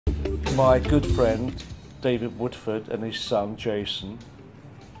My good friend David Woodford and his son Jason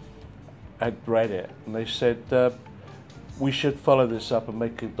had read it, and they said we should follow this up and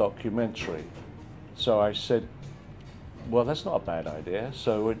make a documentary. So I said, well, that's not a bad idea.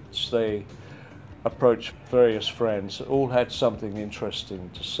 So they approached various friends, all had something interesting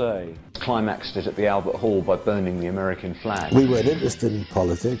to say. Climaxed it at the Albert Hall by burning the American flag. We weren't interested in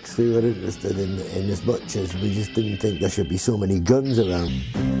politics, we were interested in as much as we just didn't think there should be so many guns around.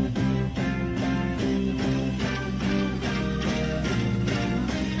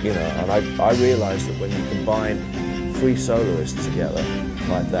 You know, and I realised that when you combine three soloists together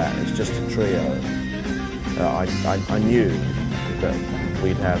like that, it's just a trio, I knew that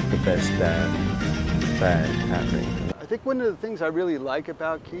we'd have the best damn band happening. I think one of the things I really like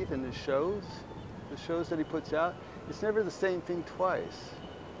about Keith and the shows that he puts out, it's never the same thing twice.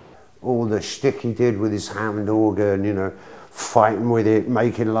 All the shtick he did with his Hammond organ, you know, fighting with it,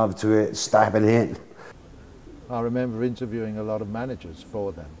 making love to it, stabbing it. I remember interviewing a lot of managers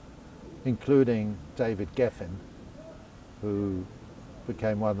for them, including David Geffen, who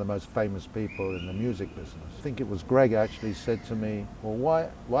became one of the most famous people in the music business. I think it was Greg actually said to me, well,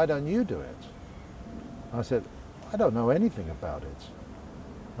 why don't you do it? I said, I don't know anything about it.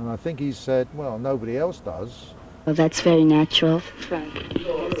 And I think he said, well, nobody else does. Well, that's very natural. Frank.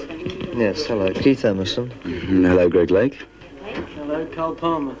 Yes, hello, Keith Emerson. Hello, Greg Lake. Hello, Carl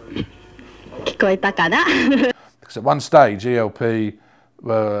Palmer. 聞こえたかな? Because at one stage, ELP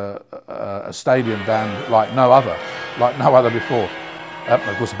were a stadium band like no other before.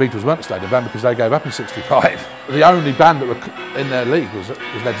 Of course, the Beatles weren't a stadium band because they gave up in '65. The only band that were in their league was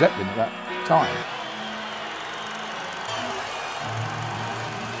Led Zeppelin at that time.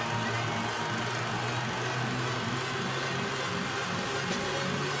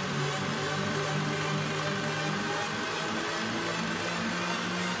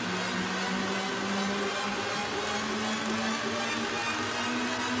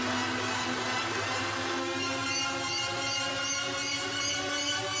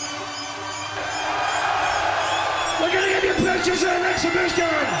 We're going to give you pictures of an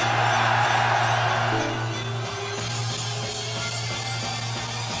exhibition!